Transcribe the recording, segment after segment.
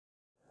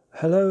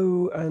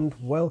Hello and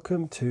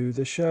welcome to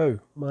the show.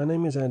 My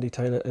name is Andy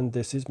Taylor and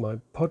this is my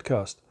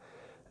podcast.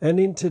 And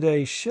in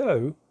today's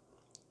show,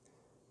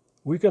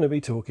 we're going to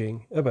be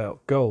talking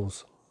about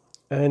goals.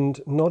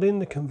 And not in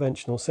the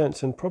conventional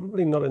sense, and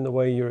probably not in the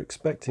way you're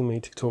expecting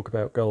me to talk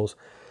about goals,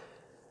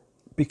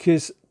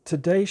 because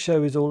today's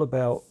show is all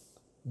about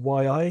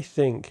why I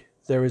think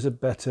there is a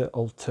better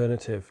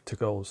alternative to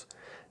goals.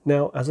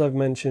 Now, as I've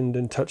mentioned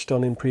and touched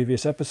on in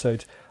previous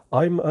episodes,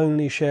 I'm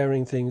only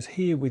sharing things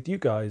here with you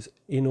guys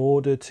in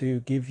order to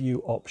give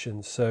you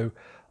options. So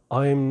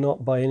I'm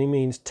not by any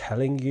means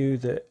telling you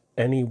that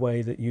any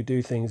way that you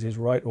do things is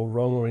right or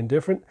wrong or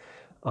indifferent.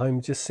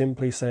 I'm just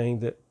simply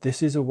saying that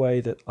this is a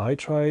way that I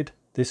tried,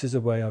 this is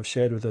a way I've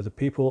shared with other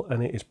people,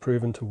 and it is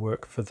proven to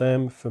work for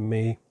them, for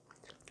me.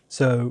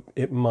 So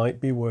it might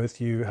be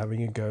worth you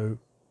having a go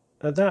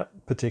at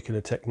that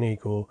particular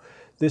technique or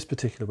this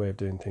particular way of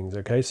doing things.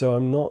 Okay, so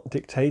I'm not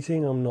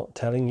dictating, I'm not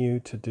telling you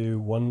to do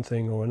one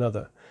thing or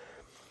another.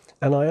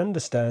 And I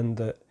understand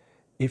that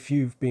if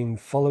you've been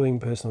following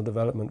personal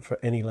development for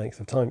any length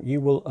of time,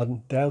 you will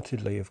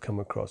undoubtedly have come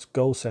across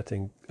goal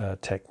setting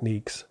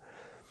techniques.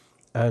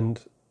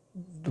 And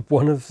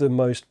one of the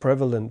most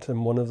prevalent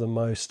and one of the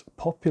most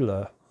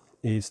popular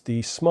is the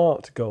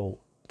S.M.A.R.T goal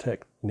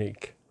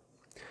technique.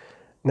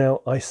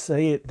 Now, I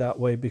say it that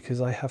way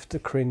because I have to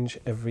cringe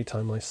every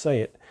time I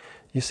say it.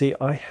 You see,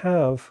 I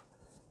have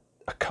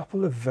a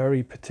couple of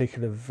very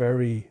particular,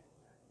 very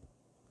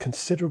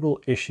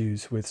considerable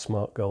issues with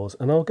SMART goals,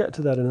 and I'll get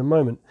to that in a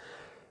moment.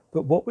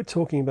 But what we're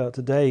talking about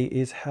today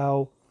is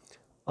how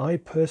I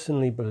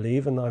personally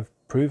believe, and I've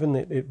proven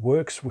that it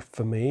works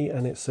for me,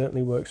 and it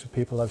certainly works for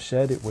people I've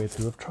shared it with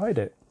who have tried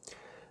it.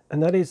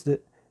 And that is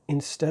that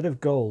instead of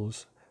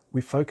goals,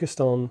 we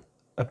focused on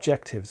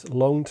objectives,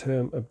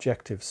 long-term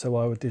objectives. So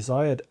our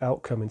desired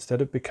outcome,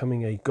 instead of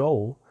becoming a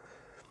goal,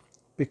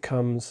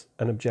 becomes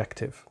an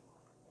objective.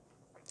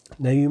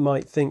 Now you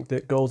might think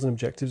that goals and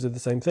objectives are the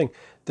same thing.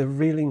 They're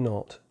really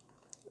not.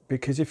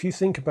 Because if you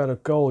think about a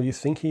goal, you're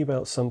thinking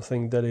about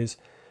something that is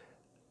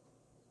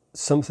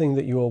something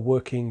that you are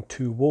working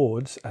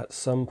towards at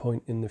some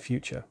point in the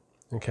future.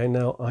 Okay,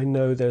 now I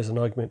know there's an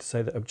argument to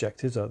say that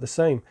objectives are the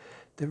same.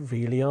 They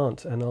really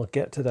aren't, and I'll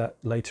get to that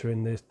later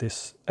in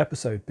this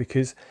episode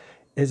because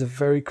it's a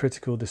very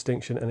critical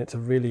distinction and it's a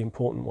really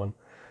important one.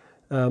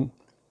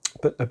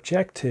 But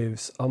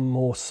objectives are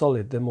more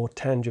solid, they're more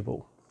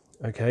tangible,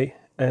 okay?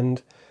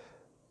 And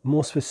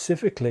more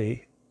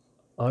specifically,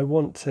 I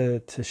want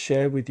to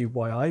share with you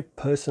why I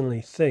personally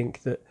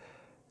think that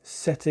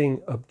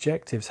setting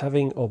objectives,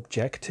 having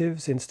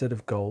objectives instead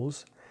of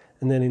goals,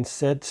 and then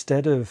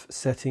instead of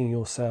setting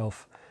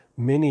yourself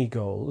mini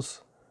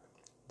goals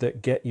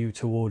that get you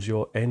towards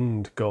your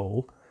end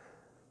goal,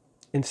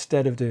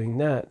 instead of doing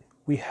that,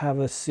 we have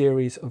a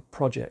series of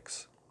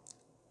projects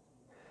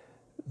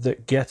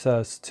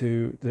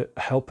that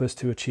help us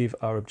to achieve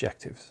our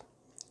objectives.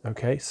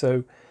 Okay,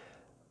 so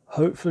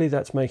hopefully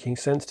that's making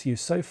sense to you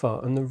so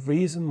far. And the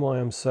reason why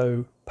I'm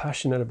so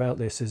passionate about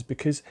this is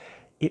because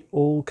it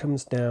all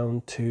comes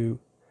down to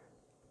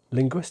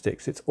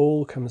linguistics. It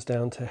all comes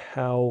down to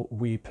how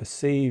we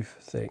perceive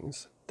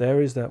things.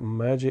 There is that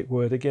magic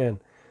word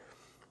again.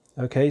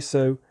 Okay,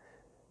 so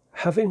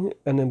having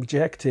an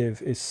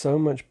objective is so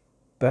much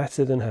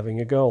better than having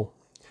a goal.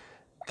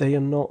 They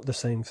are not the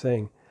same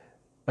thing.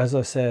 As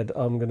I said,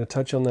 I'm going to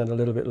touch on that a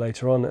little bit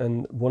later on,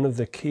 and one of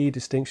the key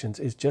distinctions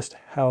is just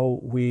how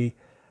we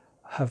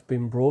have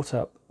been brought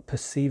up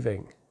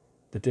perceiving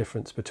the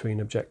difference between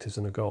objectives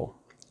and a goal.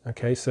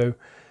 Okay, so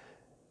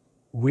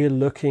we're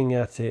looking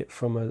at it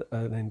from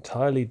an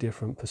entirely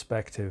different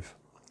perspective.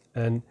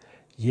 And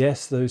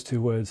yes, those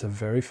two words are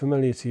very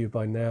familiar to you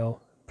by now,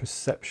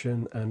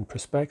 perception and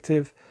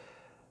perspective.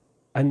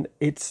 And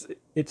it's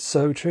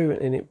so true,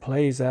 and it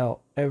plays out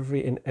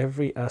in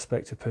every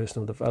aspect of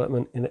personal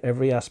development, in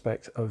every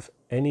aspect of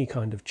any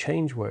kind of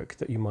change work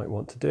that you might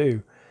want to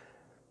do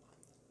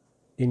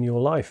in your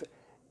life.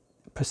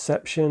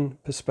 Perception,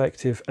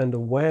 perspective, and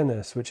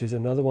awareness, which is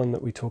another one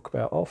that we talk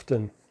about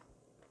often,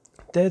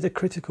 they're the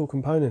critical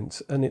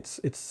components, and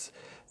it's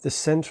the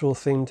central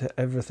thing to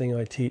everything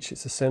I teach.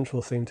 It's the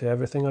central thing to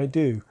everything I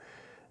do.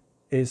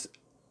 Is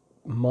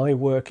my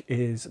work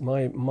is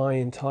my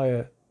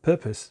entire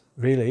purpose,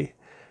 really,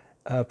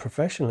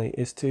 professionally,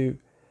 is to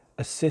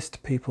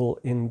assist people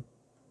in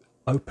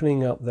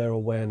opening up their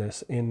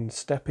awareness, in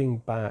stepping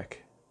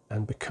back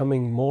and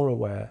becoming more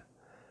aware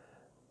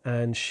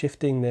and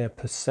shifting their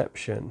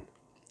perception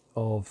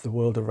of the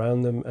world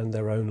around them and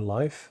their own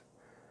life,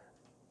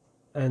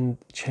 and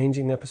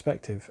changing their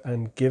perspective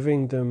and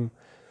giving them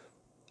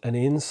an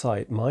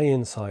insight, my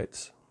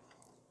insights,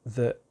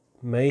 that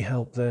may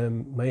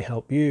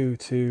help you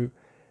to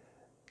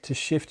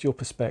shift your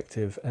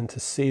perspective and to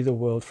see the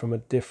world from a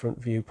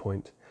different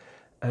viewpoint.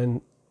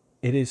 And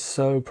it is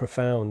so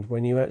profound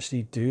when you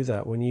actually do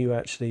that, when you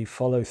actually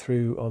follow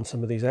through on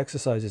some of these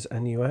exercises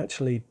and you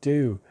actually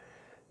do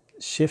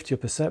shift your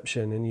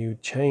perception and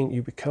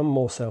you become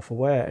more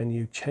self-aware and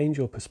you change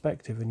your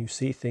perspective and you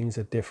see things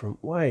a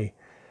different way.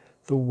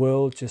 The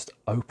world just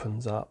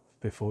opens up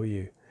before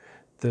you.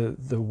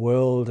 the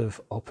world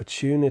of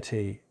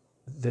opportunity,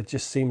 there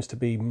just seems to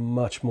be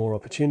much more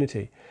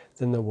opportunity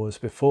than there was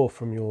before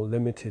from your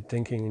limited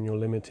thinking and your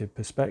limited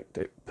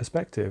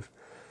perspective.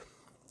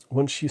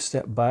 Once you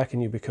step back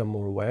and you become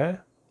more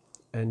aware,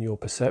 and your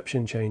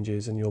perception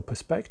changes and your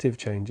perspective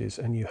changes,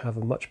 and you have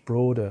a much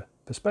broader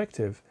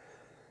perspective,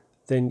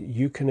 then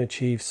you can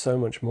achieve so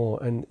much more,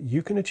 and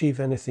you can achieve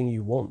anything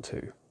you want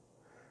to,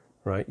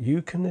 right?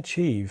 You can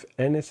achieve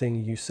anything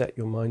you set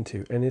your mind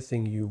to,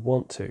 anything you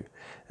want to.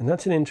 And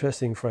that's an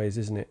interesting phrase,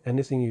 isn't it?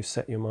 Anything you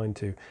set your mind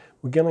to.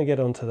 We're going to get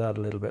onto that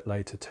a little bit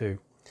later too.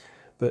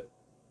 But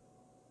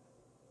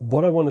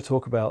what I want to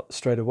talk about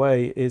straight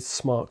away is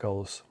SMART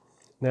goals.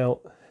 Now,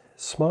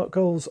 SMART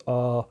goals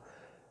are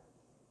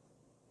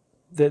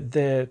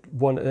they're 10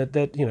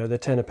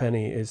 a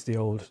penny, is the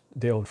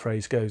old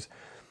phrase goes.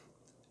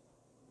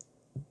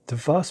 The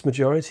vast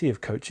majority of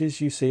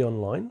coaches you see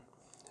online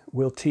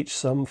will teach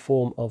some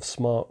form of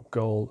SMART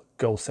goal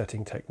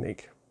setting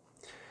technique,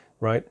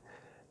 right?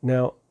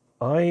 Now,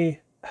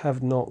 I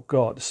have not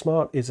got,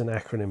 SMART is an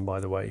acronym, by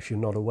the way, if you're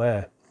not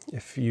aware.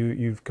 If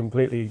you've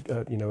completely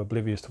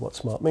oblivious to what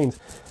SMART means.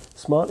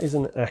 SMART is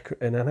an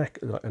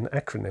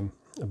acronym,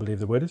 I believe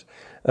the word is.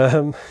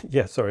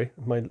 Sorry,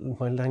 my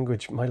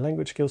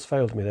language skills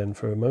failed me then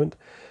for a moment.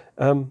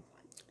 So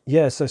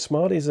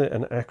SMART is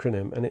an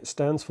acronym, and it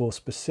stands for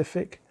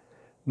specific,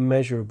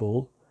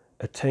 measurable,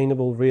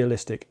 attainable,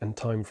 realistic, and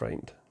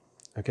time-framed.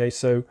 Okay,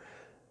 so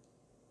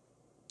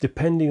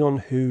depending on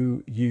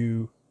who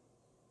you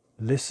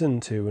listen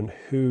to and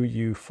who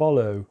you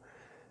follow,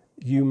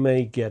 you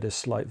may get a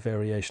slight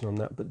variation on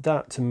that, but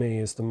that to me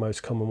is the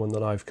most common one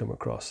that I've come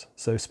across.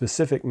 So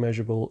specific,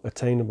 measurable,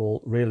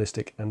 attainable,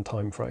 realistic, and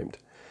time-framed.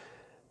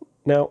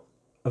 Now,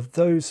 of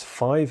those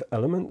 5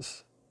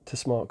 elements to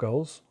SMART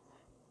goals,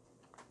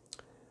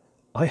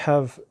 I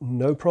have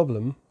no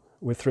problem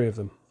with 3 of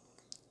them.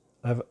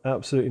 I have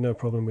absolutely no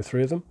problem with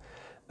 3 of them.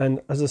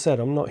 And as I said,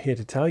 I'm not here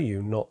to tell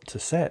you not to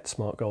set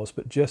SMART goals,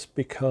 but there's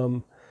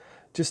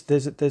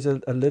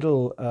a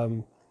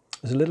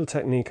little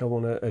technique I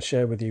want to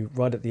share with you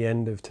right at the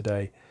end of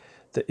today,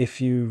 that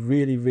if you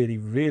really, really,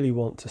 really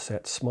want to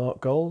set SMART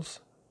goals,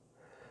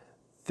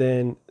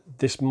 then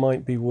this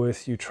might be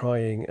worth you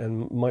trying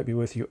and might be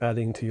worth you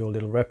adding to your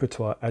little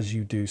repertoire as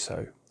you do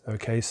so.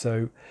 Okay,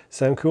 so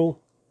sound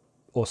cool?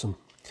 Awesome.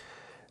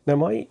 Now,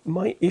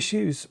 my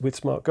issues with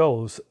SMART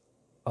goals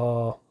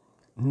are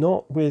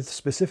not with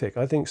specific.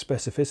 I think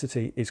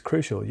specificity is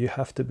crucial. You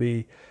have to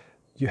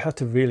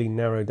really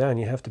narrow down.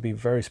 You have to be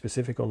very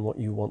specific on what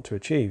you want to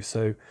achieve.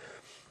 So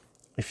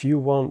if you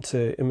want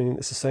to,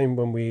 it's the same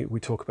when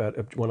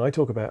when I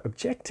talk about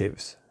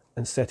objectives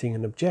and setting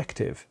an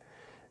objective,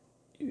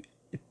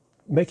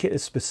 make it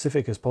as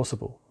specific as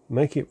possible.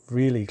 Make it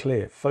really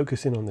clear.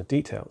 Focus in on the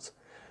details.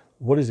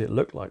 What does it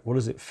look like? What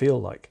does it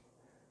feel like?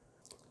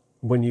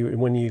 When you've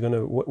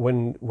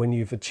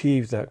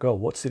achieved that goal,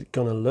 what's it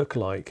going to look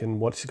like, and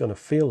what's it going to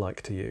feel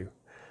like to you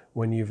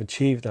when you've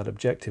achieved that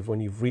objective, when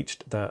you've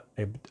reached that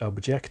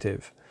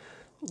objective,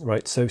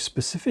 right? So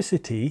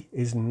specificity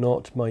is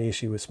not my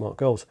issue with SMART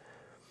goals.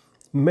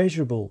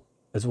 Measurable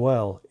as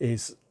well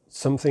is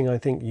something I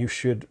think you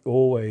should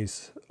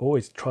always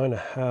try to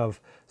have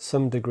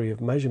some degree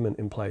of measurement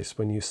in place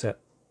when you set,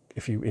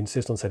 if you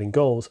insist on setting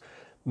goals.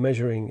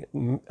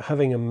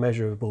 Having a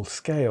measurable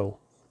scale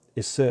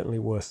is certainly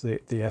worth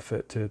the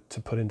effort to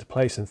put into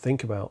place and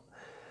think about,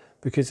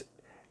 because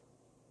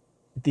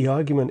the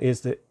argument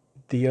is that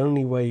the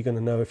only way you're going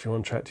to know if you're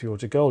on track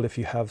towards a goal if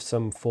you have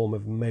some form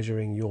of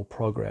measuring your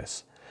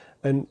progress.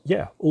 And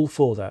yeah, all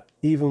for that.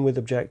 Even with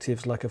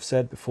objectives, like I've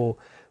said before,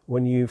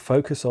 when you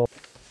focus on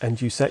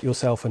and you set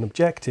yourself an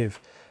objective,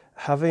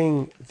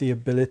 having the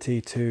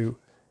ability to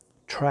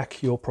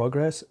track your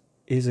progress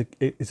is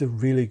a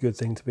really good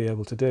thing to be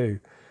able to do.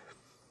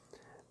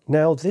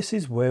 Now, this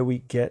is where we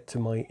get to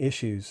my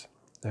issues.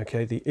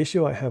 Okay, the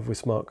issue I have with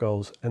SMART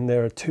goals, and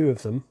there are 2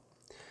 of them: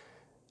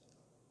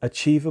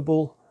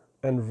 achievable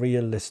and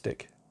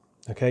realistic.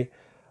 Okay,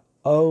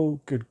 oh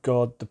good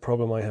God, the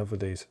problem I have with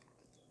these.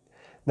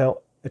 Now,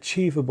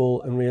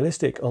 achievable and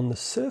realistic, on the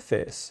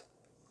surface,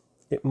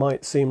 it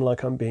might seem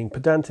like I'm being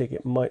pedantic.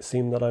 It might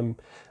seem that I'm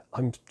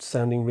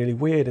sounding really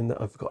weird and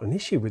that I've got an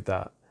issue with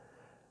that.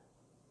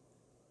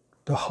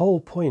 The whole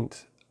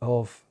point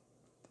of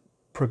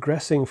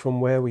progressing from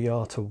where we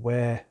are to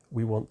where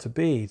we want to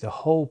be, the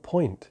whole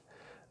point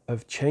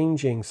of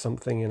changing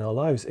something in our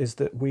lives, is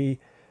that we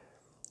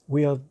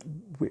are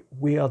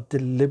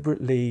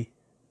deliberately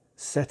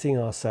setting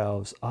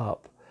ourselves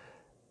up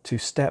to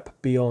step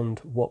beyond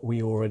what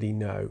we already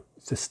know,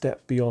 to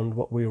step beyond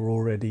what we are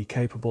already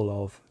capable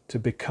of, to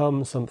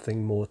become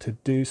something more, to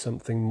do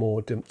something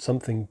more,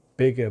 something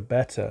bigger,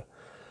 better,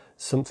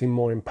 something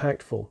more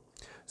impactful.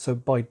 So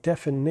by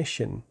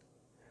definition,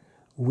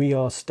 we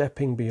are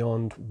stepping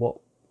beyond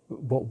what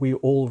we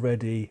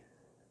already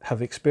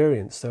have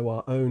experienced, so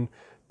our own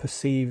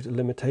perceived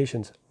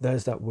limitations.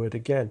 There's that word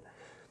again.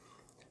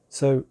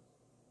 So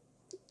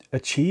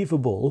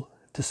achievable,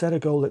 to set a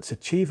goal that's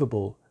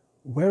achievable,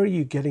 where are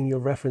you getting your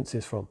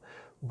references from?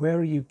 where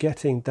are you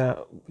getting that?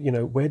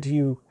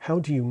 How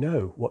do you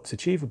know what's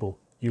achievable?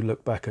 You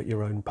look back at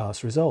your own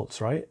past results,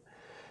 right?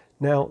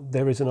 Now,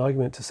 there is an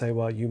argument to say,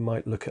 well, you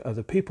might look at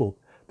other people,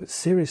 but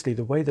seriously,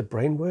 the way the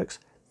brain works,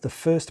 the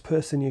first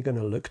person you're going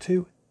to look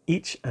to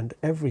each and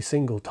every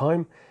single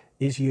time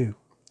is you.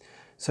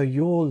 So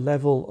your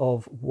level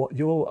of what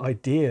your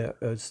idea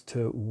as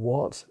to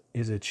what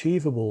is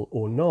achievable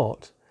or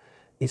not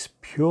is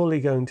purely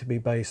going to be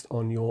based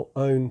on your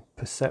own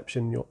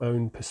perception, your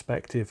own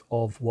perspective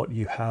of what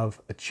you have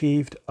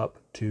achieved up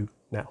to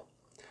now.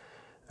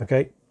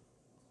 Okay?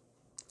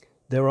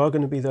 There are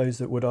going to be those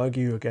that would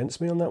argue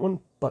against me on that one,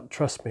 but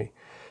trust me,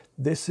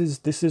 this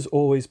has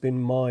always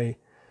been my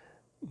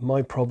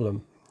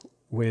problem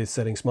with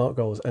setting SMART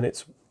goals, and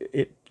it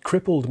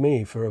crippled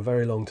me for a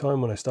very long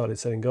time when I started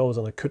setting goals,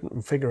 and I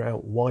couldn't figure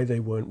out why they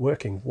weren't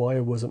working, why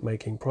I wasn't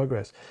making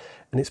progress.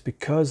 And it's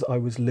because I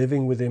was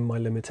living within my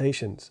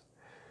limitations.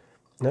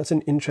 And that's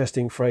an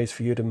interesting phrase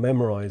for you to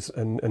memorize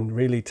and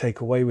really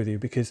take away with you,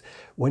 because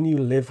when you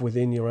live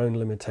within your own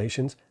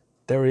limitations,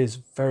 there is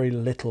very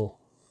little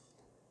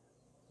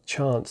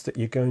chance that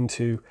you're going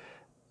to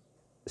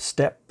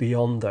step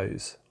beyond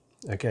those.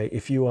 Okay,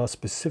 if you are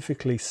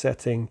specifically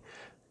setting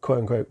quote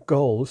unquote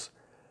goals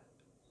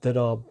that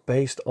are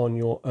based on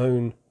your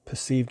own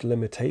perceived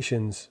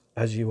limitations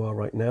as you are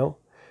right now,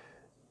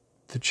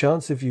 the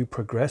chance of you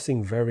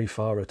progressing very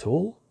far at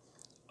all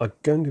are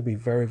going to be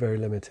very, very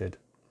limited.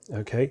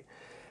 Okay,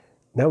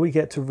 now we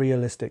get to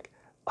realistic.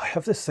 I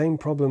have the same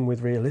problem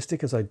with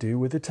realistic as I do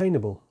with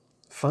attainable,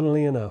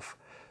 funnily enough,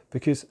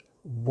 because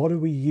what are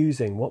we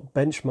using? What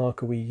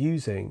benchmark are we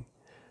using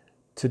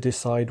to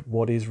decide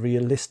what is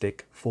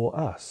realistic for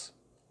us,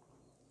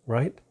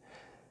 right?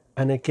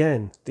 And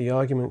again, the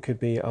argument could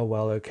be, oh,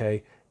 well,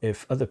 okay,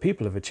 if other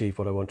people have achieved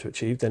what I want to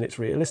achieve, then it's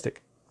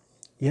realistic.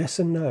 Yes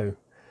and no,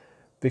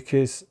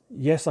 because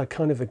yes, I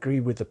kind of agree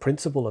with the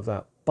principle of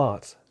that.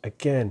 But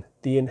again,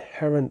 the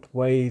inherent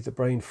way the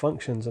brain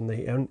functions and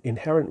the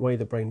inherent way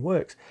the brain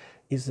works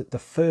is that the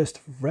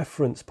first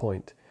reference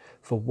point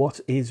for what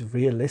is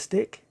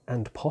realistic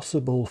and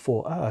possible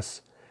for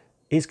us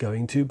is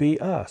going to be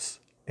us.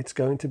 It's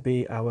going to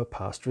be our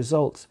past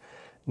results.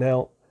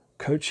 Now,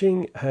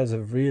 coaching has a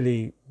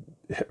really,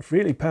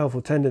 really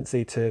powerful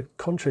tendency to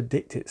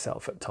contradict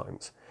itself at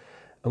times.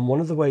 And one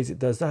of the ways it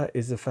does that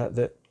is the fact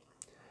that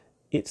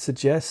it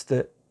suggests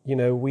that,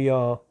 we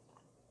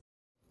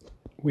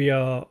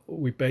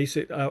base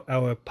it,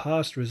 our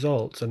past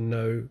results are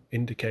no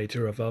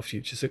indicator of our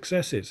future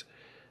successes.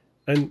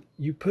 And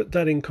you put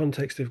that in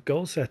context of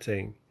goal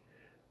setting,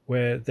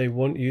 where they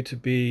want you to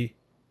be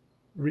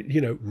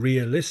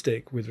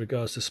realistic with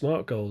regards to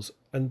SMART goals,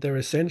 and they're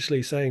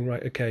essentially saying,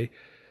 right, okay,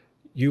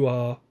 you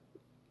are,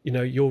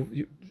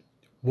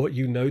 what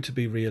you know to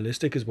be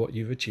realistic is what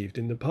you've achieved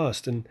in the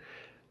past. And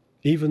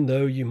even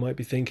though you might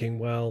be thinking,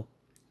 well,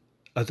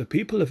 other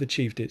people have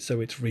achieved it,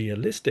 so it's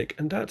realistic,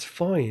 and that's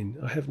fine,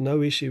 I have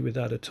no issue with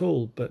that at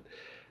all. But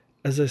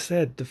as I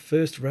said, the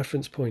first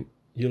reference point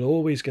you're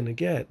always going to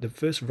get, the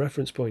first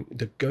reference point,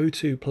 the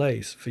go-to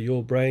place for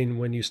your brain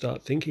when you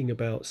start thinking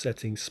about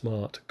setting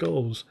SMART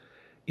goals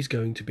is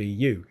going to be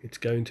you. It's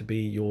going to be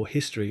your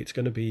history. It's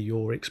going to be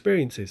your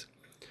experiences.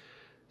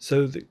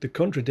 So the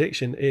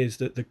contradiction is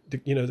that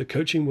the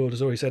coaching world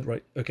has already said,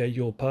 right, okay,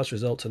 your past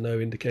results are no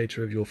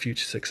indicator of your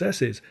future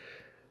successes.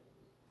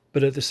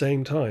 But at the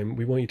same time,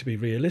 we want you to be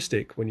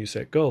realistic when you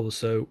set goals.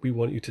 So we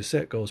want you to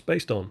set goals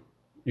based on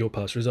your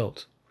past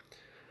results.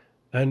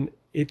 And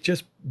it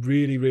just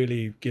really,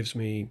 really gives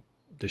me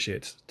the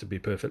shits, to be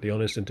perfectly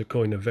honest, and to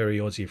coin a very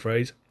Aussie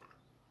phrase.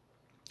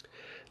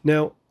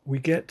 Now, we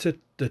get to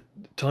the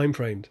time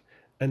framed,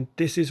 and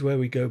this is where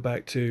we go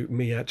back to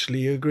me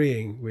actually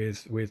agreeing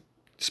with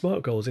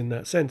SMART goals in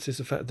that sense, is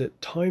the fact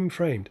that time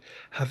framed,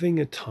 having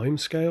a time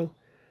scale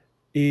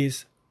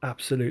is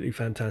absolutely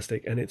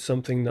fantastic, and it's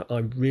something that I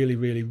really,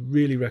 really,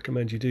 really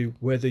recommend you do,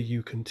 whether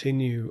you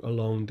continue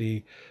along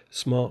the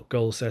SMART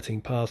goal setting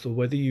path or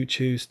whether you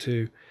choose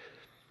to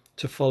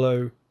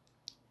follow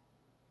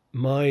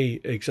my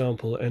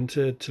example and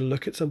to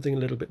look at something a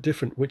little bit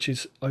different, which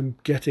is I'm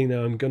getting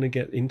now. I'm going to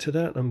get into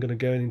that. I'm going to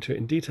go into it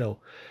in detail.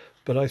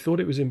 But I thought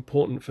it was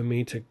important for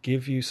me to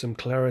give you some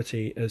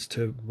clarity as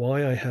to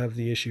why I have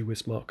the issue with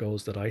SMART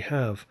goals that I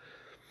have.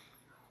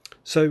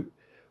 So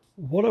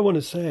what I want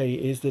to say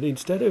is that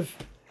instead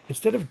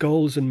of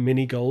goals and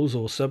mini goals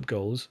or sub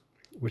goals,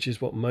 which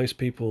is what most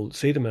people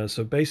see them as,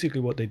 so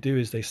basically what they do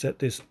is they set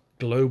this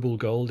global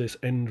goal, this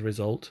end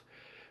result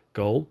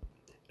goal,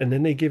 and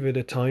then they give it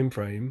a time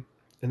frame,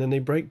 and then they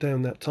break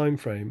down that time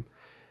frame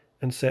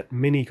and set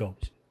mini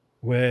goals,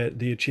 where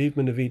the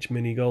achievement of each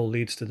mini goal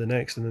leads to the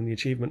next, and then the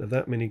achievement of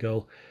that mini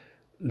goal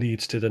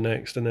leads to the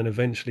next, and then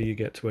eventually you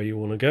get to where you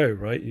want to go,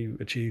 right? You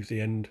achieve the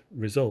end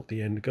result,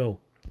 the end goal.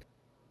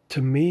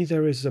 To me,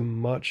 there is a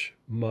much,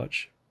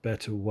 much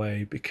better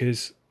way,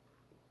 because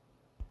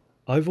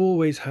I've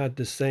always had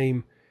the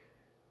same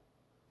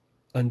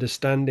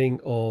understanding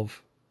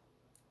of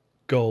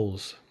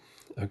goals.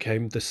 Okay,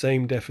 the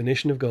same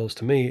definition of goals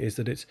to me is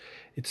that it's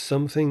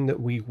something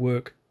that we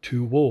work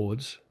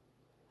towards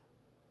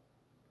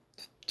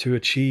to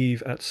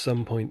achieve at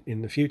some point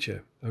in the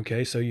future.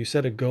 Okay, so you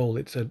set a goal,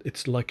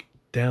 it's like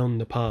down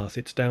the path,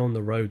 it's down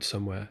the road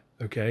somewhere.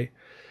 Okay,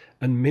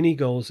 and mini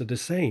goals are the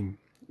same,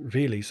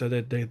 really. So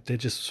they're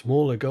just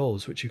smaller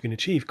goals which you can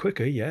achieve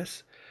quicker,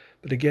 yes,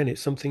 but again,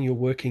 it's something you're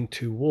working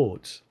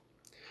towards.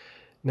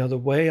 Now, the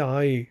way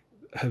I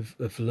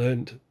have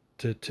learned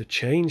to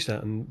change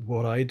that, and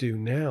what I do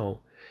now,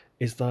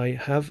 is that I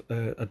have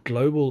a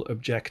global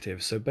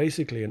objective. So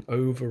basically an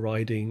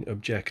overriding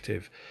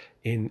objective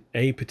in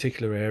a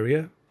particular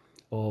area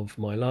of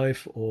my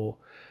life, or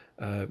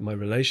my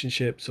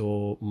relationships,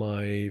 or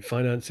my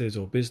finances,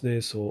 or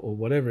business, or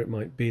whatever it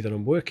might be that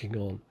I'm working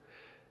on.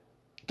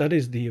 That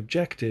is the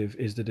objective,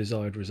 is the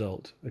desired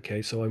result.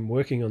 Okay, so I'm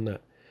working on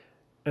that.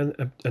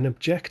 And an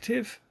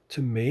objective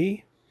to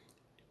me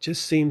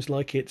just seems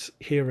like it's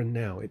here and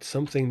now. It's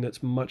something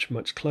that's much,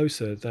 much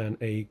closer than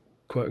a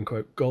quote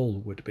unquote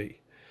goal would be.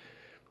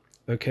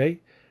 Okay.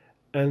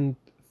 And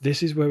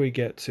this is where we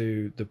get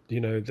to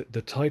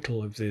the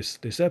title of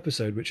this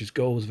episode, which is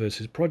goals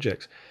versus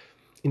projects.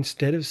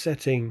 Instead of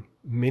setting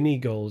mini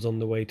goals on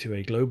the way to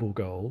a global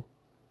goal,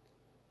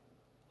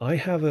 I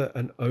have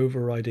an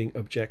overriding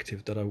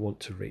objective that I want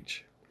to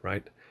reach,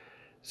 right?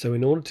 So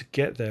in order to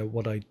get there,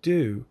 what I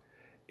do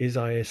is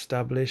I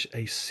establish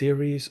a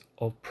series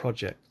of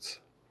projects.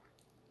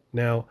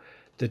 Now,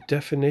 the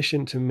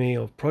definition to me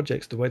of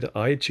projects, the way that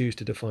I choose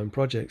to define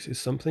projects, is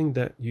something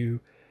that you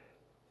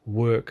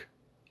work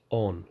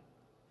on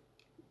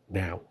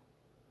now.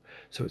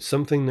 So it's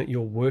something that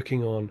you're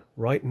working on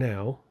right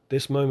now,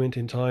 this moment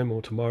in time,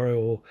 or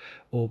tomorrow,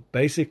 or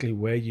basically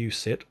where you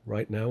sit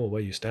right now, or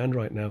where you stand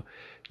right now.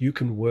 You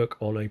can work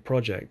on a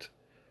project.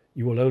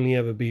 You will only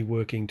ever be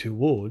working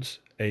towards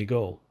a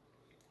goal.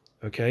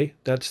 Okay,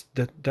 that's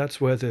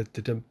where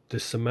the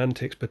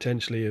semantics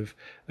potentially of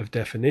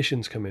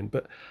definitions come in.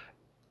 But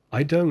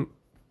I don't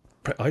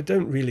I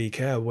don't really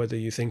care whether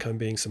you think I'm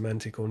being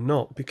semantic or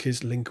not,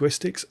 because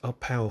linguistics are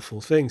powerful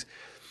things.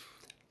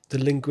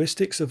 The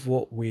linguistics of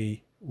what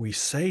we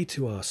say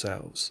to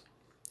ourselves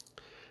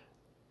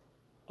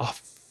are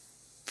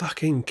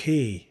fucking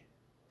key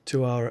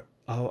to our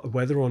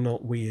whether or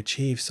not we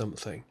achieve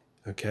something,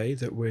 okay,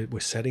 that we're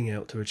setting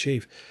out to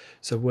achieve.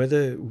 So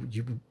whether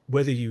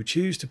you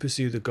choose to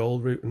pursue the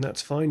goal route, and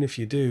that's fine if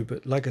you do,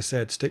 but like I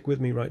said, stick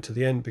with me right to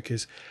the end,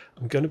 because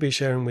I'm going to be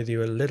sharing with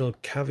you a little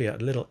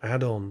caveat, a little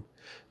add-on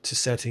to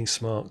setting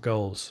SMART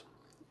goals,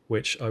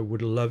 which I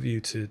would love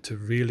you to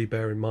really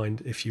bear in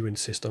mind if you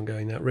insist on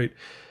going that route.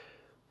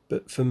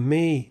 But for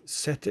me,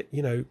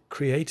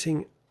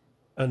 creating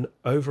an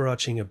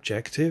overarching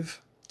objective,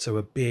 so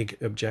a big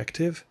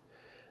objective,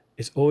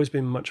 it's always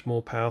been much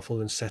more powerful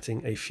than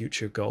setting a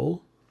future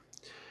goal.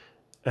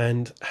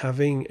 And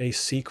having a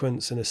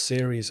sequence and a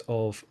series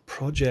of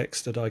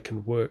projects that I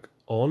can work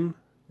on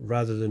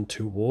rather than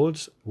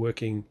towards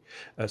rather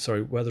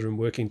than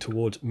working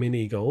towards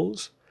mini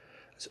goals,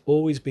 it's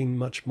always been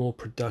much more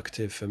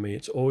productive for me.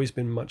 It's always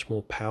been much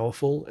more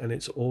powerful, and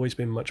it's always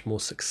been much more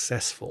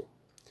successful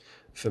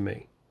for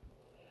me.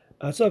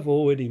 As I've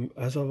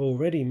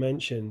already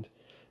mentioned,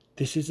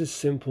 this is a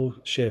simple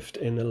shift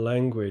in the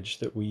language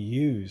that we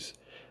use,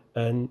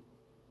 and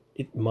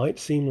it might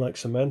seem like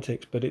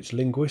semantics, but it's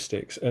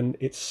linguistics, and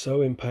it's so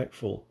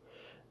impactful,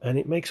 and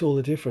it makes all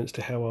the difference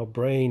to how our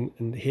brain,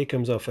 and here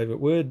come our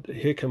favorite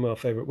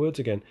words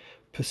again,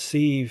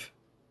 perceive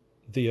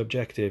the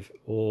objective,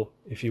 or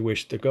if you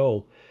wish, the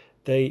goal.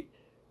 They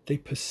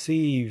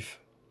perceive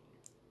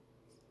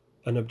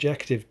an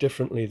objective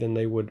differently than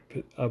they would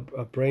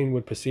a brain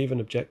would perceive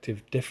an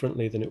objective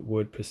differently than it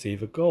would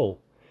perceive a goal.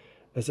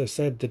 As I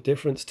said, the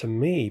difference to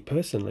me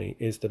personally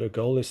is that a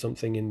goal is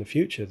something in the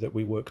future that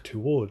we work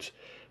towards,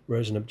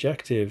 whereas an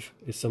objective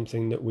is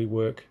something that we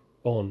work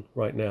on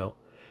right now.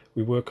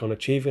 We work on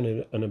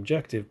achieving an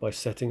objective by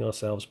setting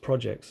ourselves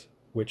projects,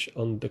 which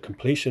on the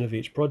completion of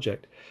each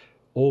project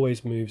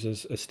always moves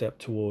us a step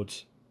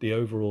towards the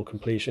overall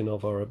completion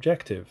of our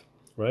objective,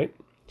 right?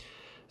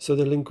 So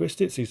the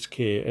linguistics is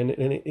key, and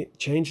it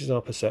changes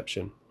our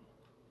perception.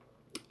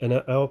 And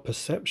our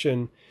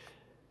perception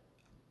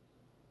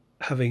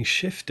having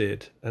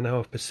shifted, and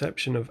our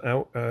perception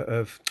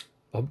of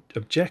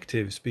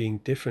objectives being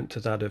different to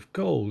that of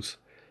goals,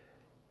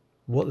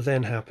 what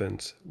then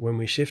happens when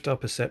we shift our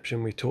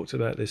perception? We talked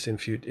about this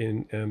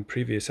in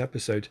previous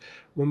episodes.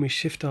 When we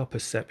shift our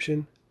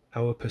perception,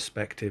 our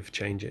perspective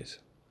changes.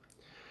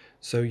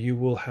 So you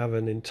will have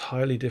an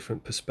entirely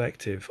different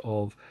perspective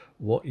of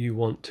what you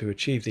want to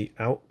achieve, the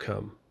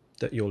outcome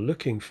that you're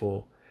looking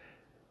for.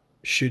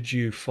 Should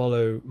you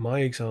follow my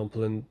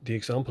example and the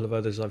example of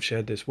others I've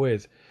shared this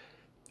with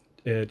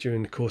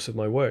during the course of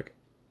my work,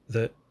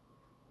 that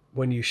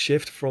when you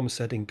shift from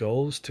setting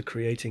goals to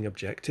creating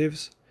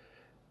objectives,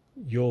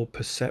 your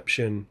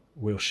perception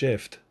will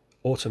shift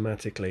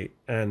automatically,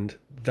 and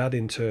that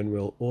in turn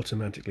will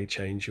automatically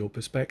change your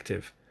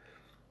perspective.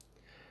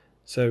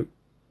 So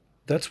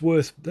that's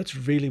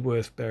really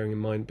worth bearing in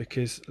mind,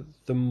 because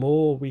the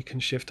more we can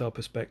shift our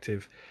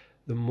perspective,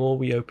 the more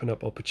we open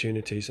up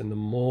opportunities and the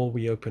more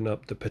we open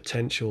up the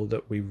potential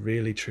that we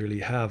really truly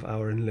have,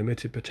 our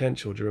unlimited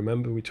potential. Do you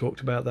remember we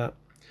talked about that?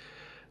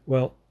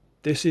 Well,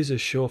 this is a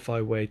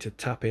surefire way to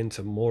tap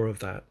into more of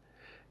that,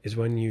 is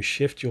when you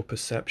shift your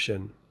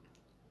perception,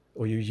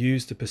 or you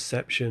use the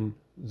perception,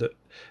 that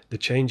the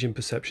change in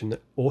perception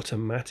that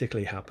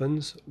automatically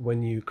happens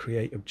when you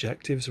create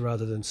objectives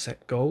rather than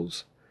set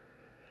goals.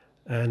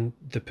 And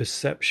the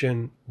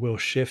perception will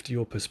shift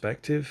your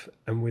perspective,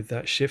 and with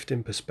that shift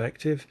in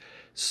perspective,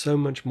 so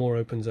much more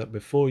opens up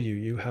before you.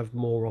 You have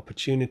more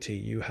opportunity,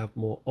 you have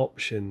more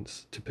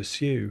options to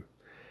pursue,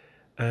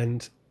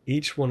 and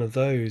each one of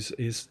those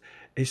is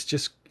it's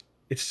just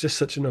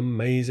such an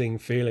amazing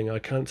feeling. I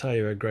can't tell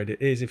you how great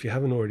it is. If you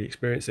haven't already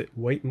experienced it,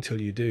 wait until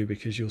you do,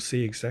 because you'll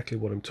see exactly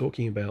what I'm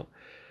talking about.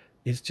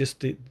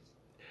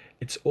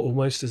 It's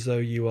almost as though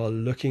you are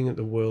looking at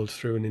the world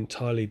through an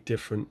entirely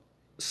different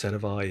set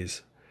of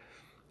eyes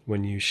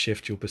when you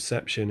shift your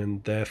perception,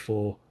 and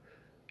therefore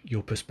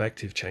your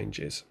perspective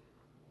changes.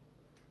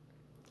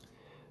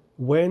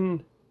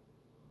 When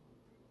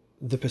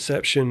the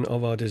perception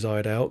of our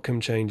desired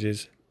outcome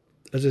changes,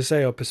 as I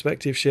say, our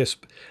perspective shifts,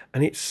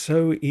 and it's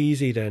so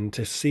easy then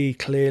to see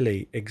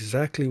clearly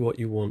exactly what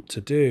you want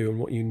to do and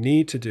what you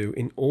need to do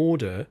in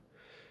order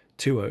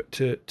to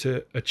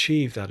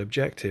achieve that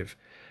objective.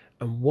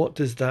 And what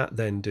does that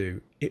then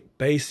do? It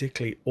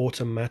basically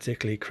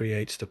automatically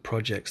creates the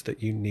projects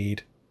that you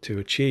need to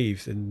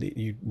achieve and that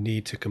you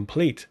need to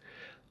complete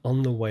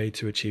on the way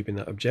to achieving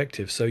that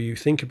objective. So you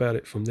think about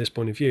it from this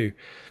point of view.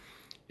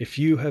 If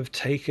you have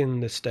taken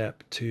the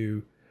step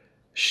to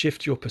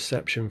shift your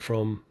perception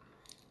from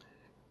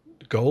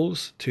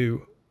goals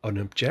to an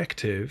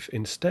objective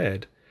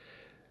instead,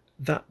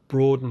 that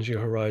broadens your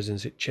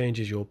horizons, it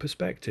changes your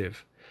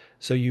perspective.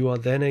 So you are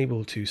then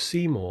able to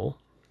see more,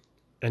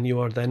 and you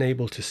are then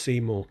able to see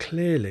more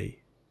clearly,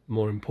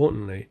 more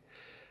importantly,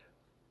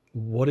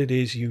 what it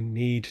is you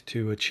need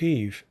to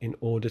achieve in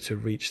order to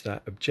reach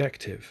that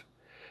objective.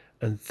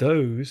 And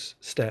those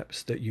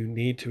steps that you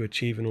need to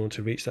achieve in order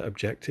to reach that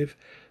objective,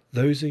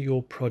 those are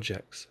your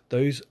projects.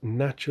 Those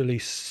naturally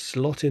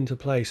slot into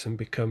place and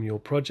become your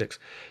projects.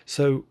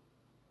 So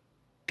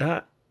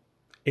that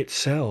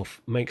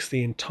itself makes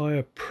the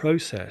entire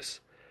process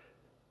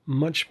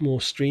much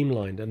more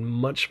streamlined and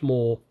much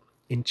more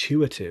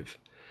intuitive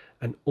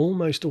and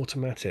almost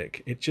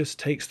automatic. It just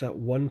takes that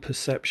one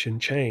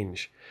perception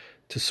change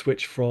to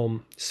switch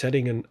from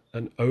setting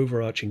an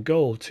overarching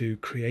goal to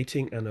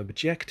creating an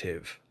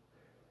objective,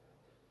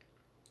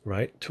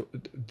 right?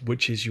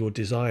 Which is your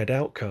desired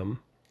outcome.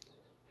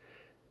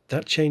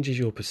 That changes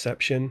your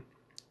perception,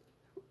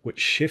 which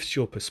shifts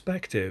your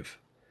perspective,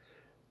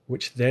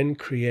 which then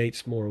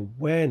creates more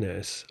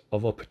awareness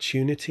of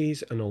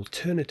opportunities and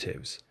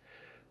alternatives,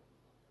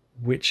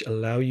 which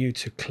allow you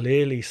to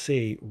clearly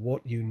see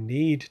what you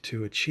need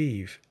to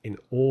achieve in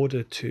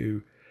order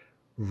to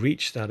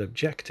reach that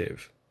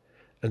objective.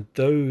 And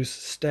those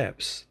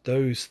steps,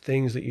 those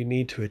things that you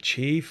need to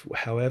achieve,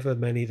 however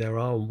many there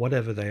are and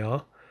whatever they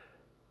are,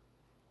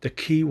 the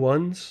key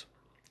ones,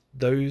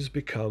 those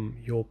become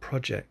your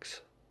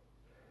projects.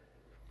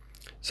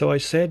 So I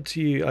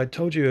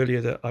told you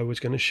earlier that I was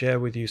going to share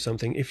with you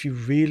something. If you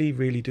really,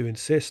 really do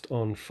insist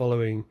on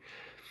following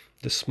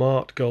the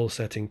SMART goal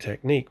setting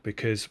technique,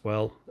 because,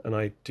 well, and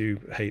I do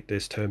hate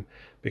this term,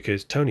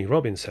 because Tony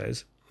Robbins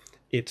says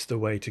it's the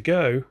way to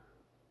go,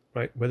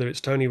 right? Whether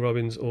it's Tony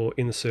Robbins or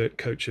insert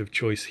coach of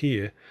choice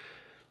here,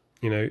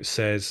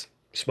 says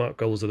SMART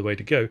goals are the way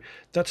to go,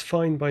 that's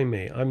fine by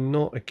me. I'm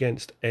not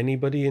against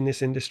anybody in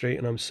this industry,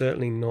 and I'm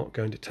certainly not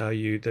going to tell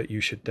you that you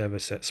should never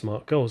set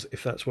SMART goals.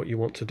 If that's what you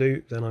want to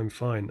do, then I'm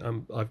fine.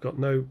 I've got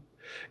no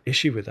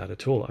issue with that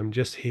at all. I'm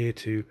just here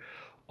to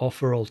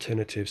offer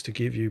alternatives, to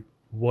give you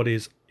what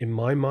is, in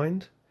my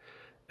mind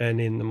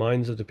and in the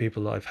minds of the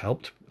people that I've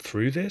helped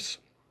through this,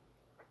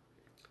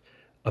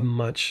 a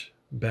much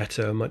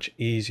better, much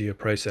easier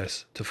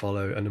process to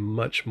follow, and a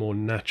much more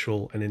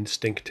natural and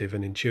instinctive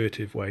and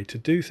intuitive way to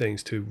do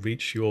things to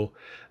reach your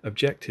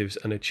objectives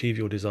and achieve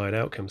your desired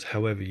outcomes,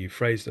 however you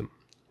phrase them,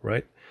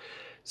 right?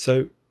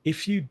 So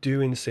if you do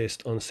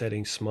insist on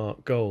setting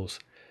SMART goals,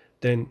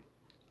 then,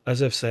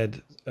 as I've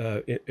said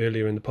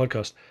earlier in the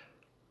podcast,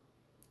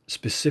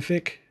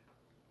 specific,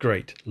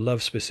 great. Love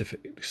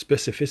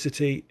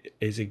specificity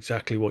is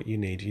exactly what you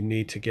need. You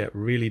need to get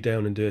really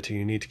down and dirty.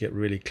 You need to get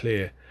really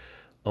clear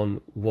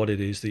on what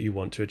it is that you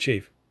want to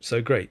achieve.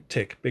 So great,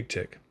 tick, big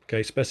tick.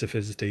 Okay,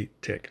 specificity,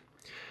 tick.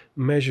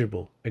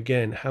 Measurable,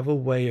 again, have a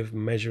way of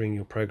measuring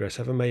your progress.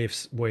 Have a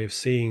way of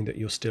seeing that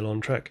you're still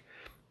on track.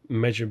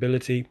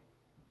 Measurability,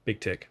 big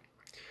tick.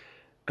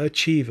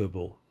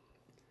 Achievable,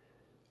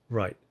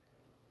 right.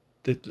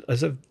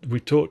 As we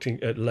talked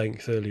at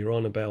length earlier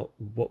on about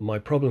what my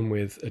problem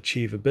with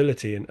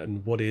achievability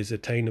and what is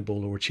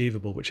attainable or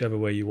achievable, whichever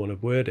way you want to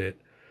word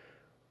it,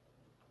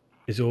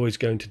 is always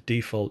going to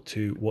default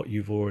to what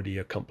you've already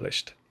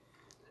accomplished.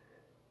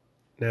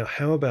 Now,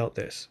 how about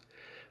this?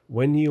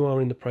 When you are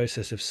in the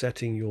process of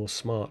setting your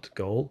SMART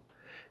goal,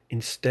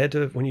 instead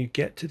of, when you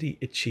get to the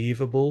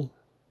achievable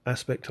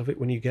aspect of it,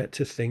 when you get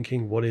to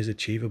thinking what is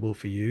achievable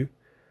for you,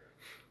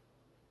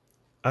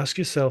 ask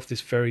yourself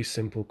this very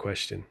simple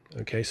question.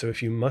 Okay, so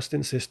if you must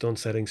insist on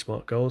setting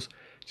SMART goals,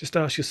 just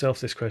ask yourself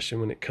this question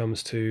when it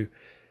comes to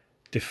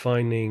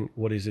defining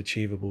what is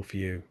achievable for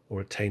you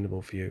or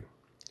attainable for you.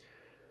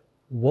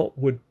 What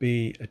would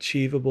be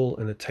achievable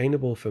and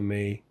attainable for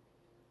me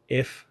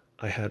if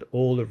I had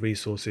all the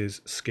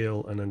resources,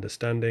 skill, and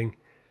understanding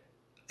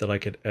that I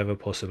could ever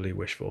possibly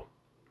wish for?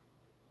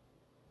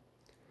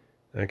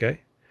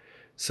 Okay,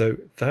 so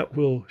that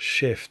will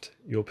shift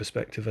your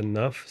perspective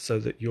enough so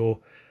that your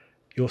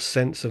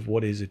sense of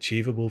what is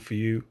achievable for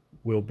you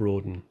will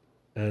broaden.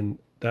 And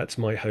that's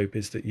my hope,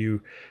 is that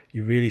you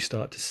really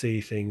start to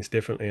see things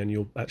differently, and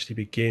you'll actually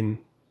begin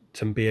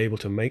to be able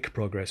to make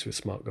progress with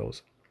SMART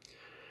goals.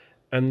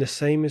 And the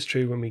same is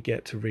true when we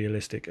get to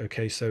realistic.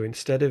 Okay, so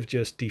instead of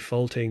just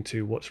defaulting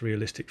to what's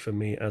realistic for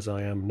me as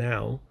I am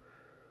now,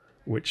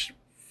 which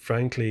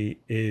frankly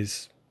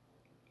is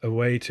a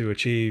way to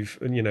achieve,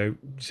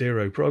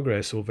 zero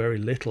progress or very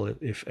little,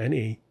 if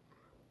any,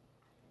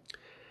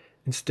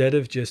 instead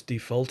of just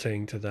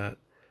defaulting to that,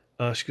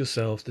 ask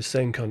yourself the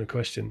same kind of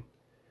question.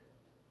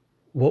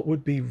 What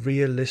would be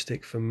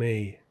realistic for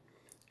me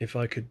if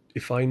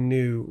I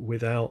knew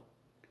without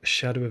a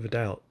shadow of a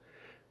doubt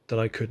that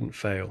I couldn't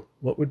fail?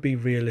 What would be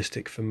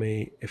realistic for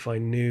me if I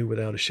knew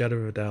without a shadow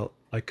of a doubt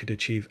I could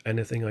achieve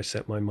anything I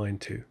set my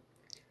mind to?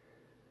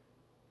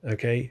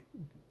 Okay,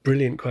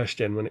 brilliant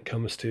question when it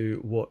comes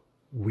to what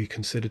we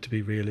consider to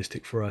be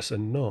realistic for us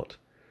and not.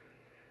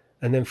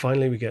 And then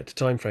finally we get to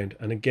time frame.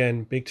 And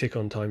again, big tick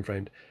on time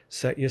frame.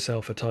 Set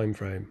yourself a time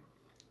frame,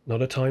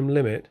 not a time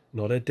limit,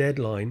 not a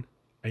deadline,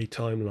 a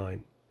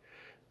timeline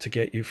to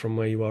get you from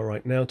where you are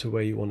right now to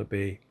where you want to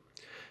be.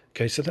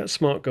 Okay, so that's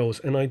SMART goals.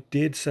 And I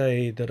did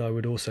say that I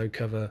would also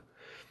cover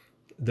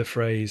the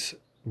phrase,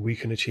 we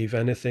can achieve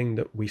anything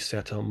that we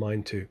set our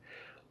mind to.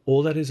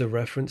 All that is a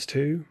reference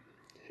to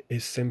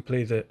is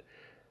simply that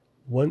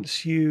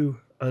once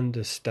you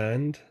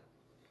understand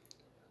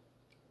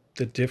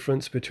the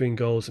difference between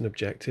goals and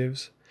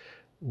objectives,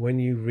 when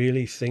you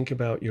really think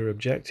about your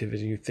objective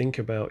and you think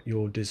about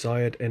your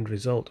desired end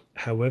result,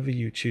 however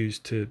you choose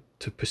to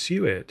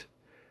pursue it,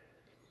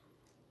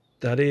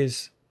 that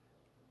is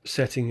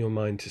setting your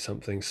mind to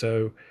something.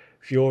 So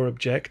if your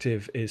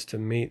objective is to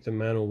meet the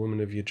man or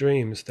woman of your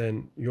dreams,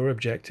 then your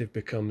objective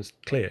becomes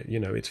clear.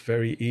 It's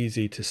very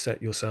easy to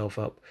set yourself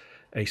up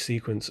a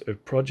sequence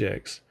of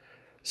projects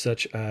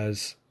such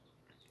as,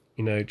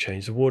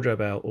 change the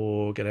wardrobe out,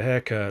 or get a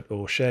haircut,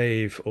 or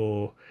shave,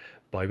 or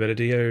buy better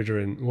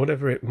deodorant,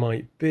 whatever it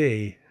might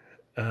be.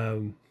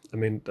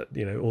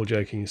 All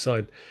joking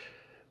aside.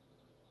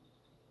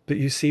 But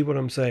you see what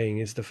I'm saying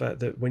is the fact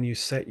that when you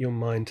set your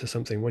mind to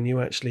something, when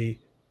you actually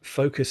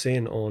focus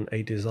in on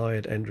a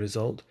desired end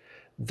result,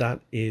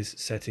 that is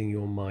setting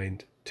your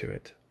mind to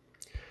it.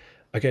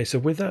 Okay, so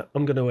with that,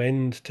 I'm going to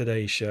end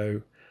today's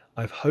show.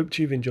 I've hoped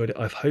you've enjoyed it.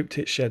 I've hoped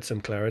it shed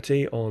some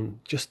clarity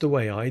on just the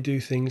way I do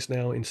things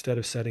now. Instead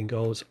of setting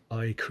goals,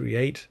 I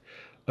create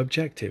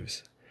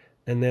objectives.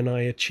 And then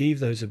I achieve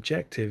those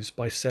objectives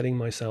by setting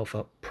myself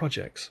up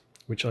projects,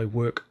 which I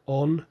work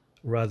on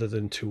rather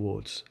than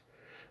towards.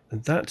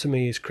 And that to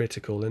me is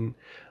critical. And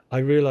I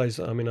realize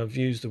that, I've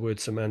used the word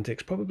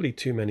semantics probably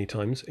too many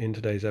times in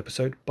today's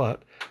episode,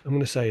 but I'm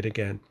going to say it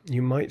again.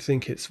 You might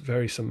think it's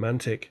very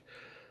semantic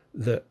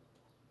that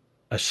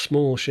a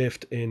small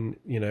shift in,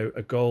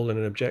 a goal and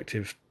an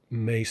objective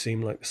may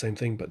seem like the same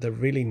thing, but they're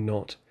really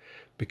not,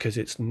 because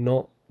it's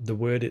not the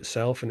word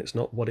itself and it's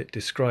not what it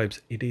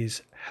describes. It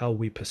is how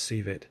we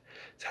perceive it.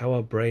 It's how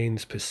our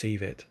brains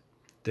perceive it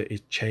that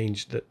is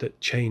changed, that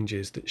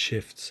changes, that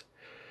shifts.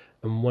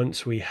 And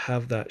once we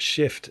have that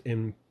shift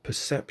in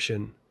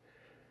perception,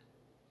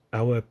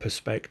 our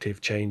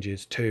perspective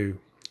changes too.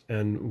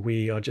 And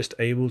we are just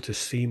able to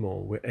see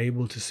more. We're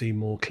able to see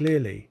more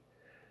clearly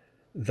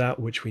that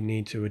which we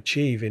need to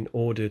achieve in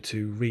order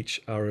to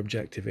reach our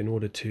objective, in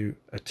order to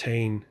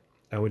attain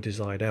our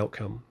desired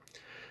outcome.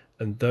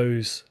 And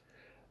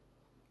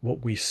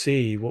what we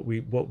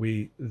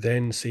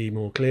then see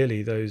more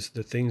clearly,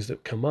 the things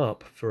that come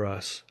up for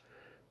us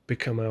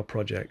become our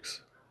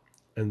projects.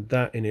 And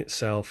that in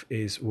itself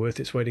is worth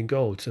its weight in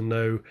gold, to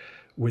know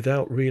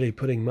without really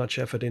putting much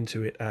effort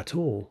into it at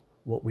all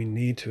what we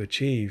need to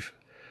achieve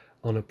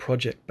on a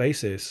project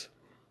basis,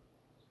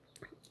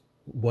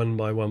 one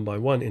by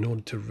one, in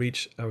order to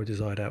reach our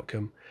desired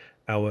outcome,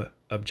 our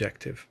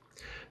objective.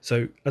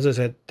 So as I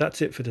said,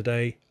 that's it for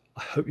today.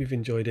 I hope you've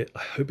enjoyed it. I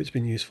hope it's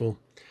been useful.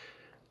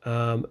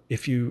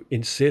 If you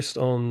insist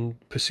on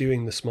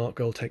pursuing the SMART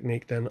goal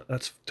technique, then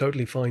that's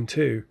totally fine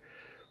too.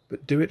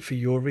 But do it for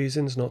your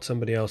reasons, not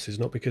somebody else's,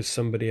 not because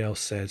somebody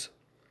else says.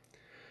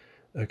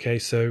 Okay,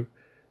 so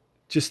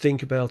just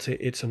think about it.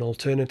 It's an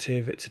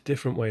alternative. It's a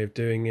different way of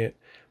doing it.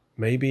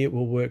 Maybe it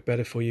will work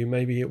better for you.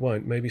 Maybe it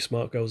won't. Maybe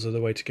SMART goals are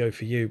the way to go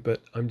for you.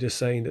 But I'm just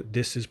saying that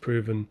this is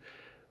proven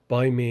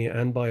by me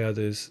and by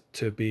others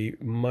to be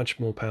much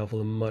more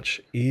powerful and much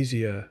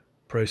easier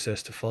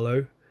process to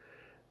follow.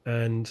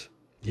 And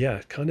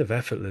yeah, kind of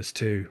effortless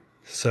too.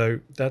 So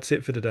that's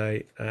it for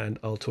today, and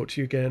I'll talk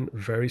to you again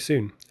very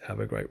soon. Have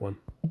a great one.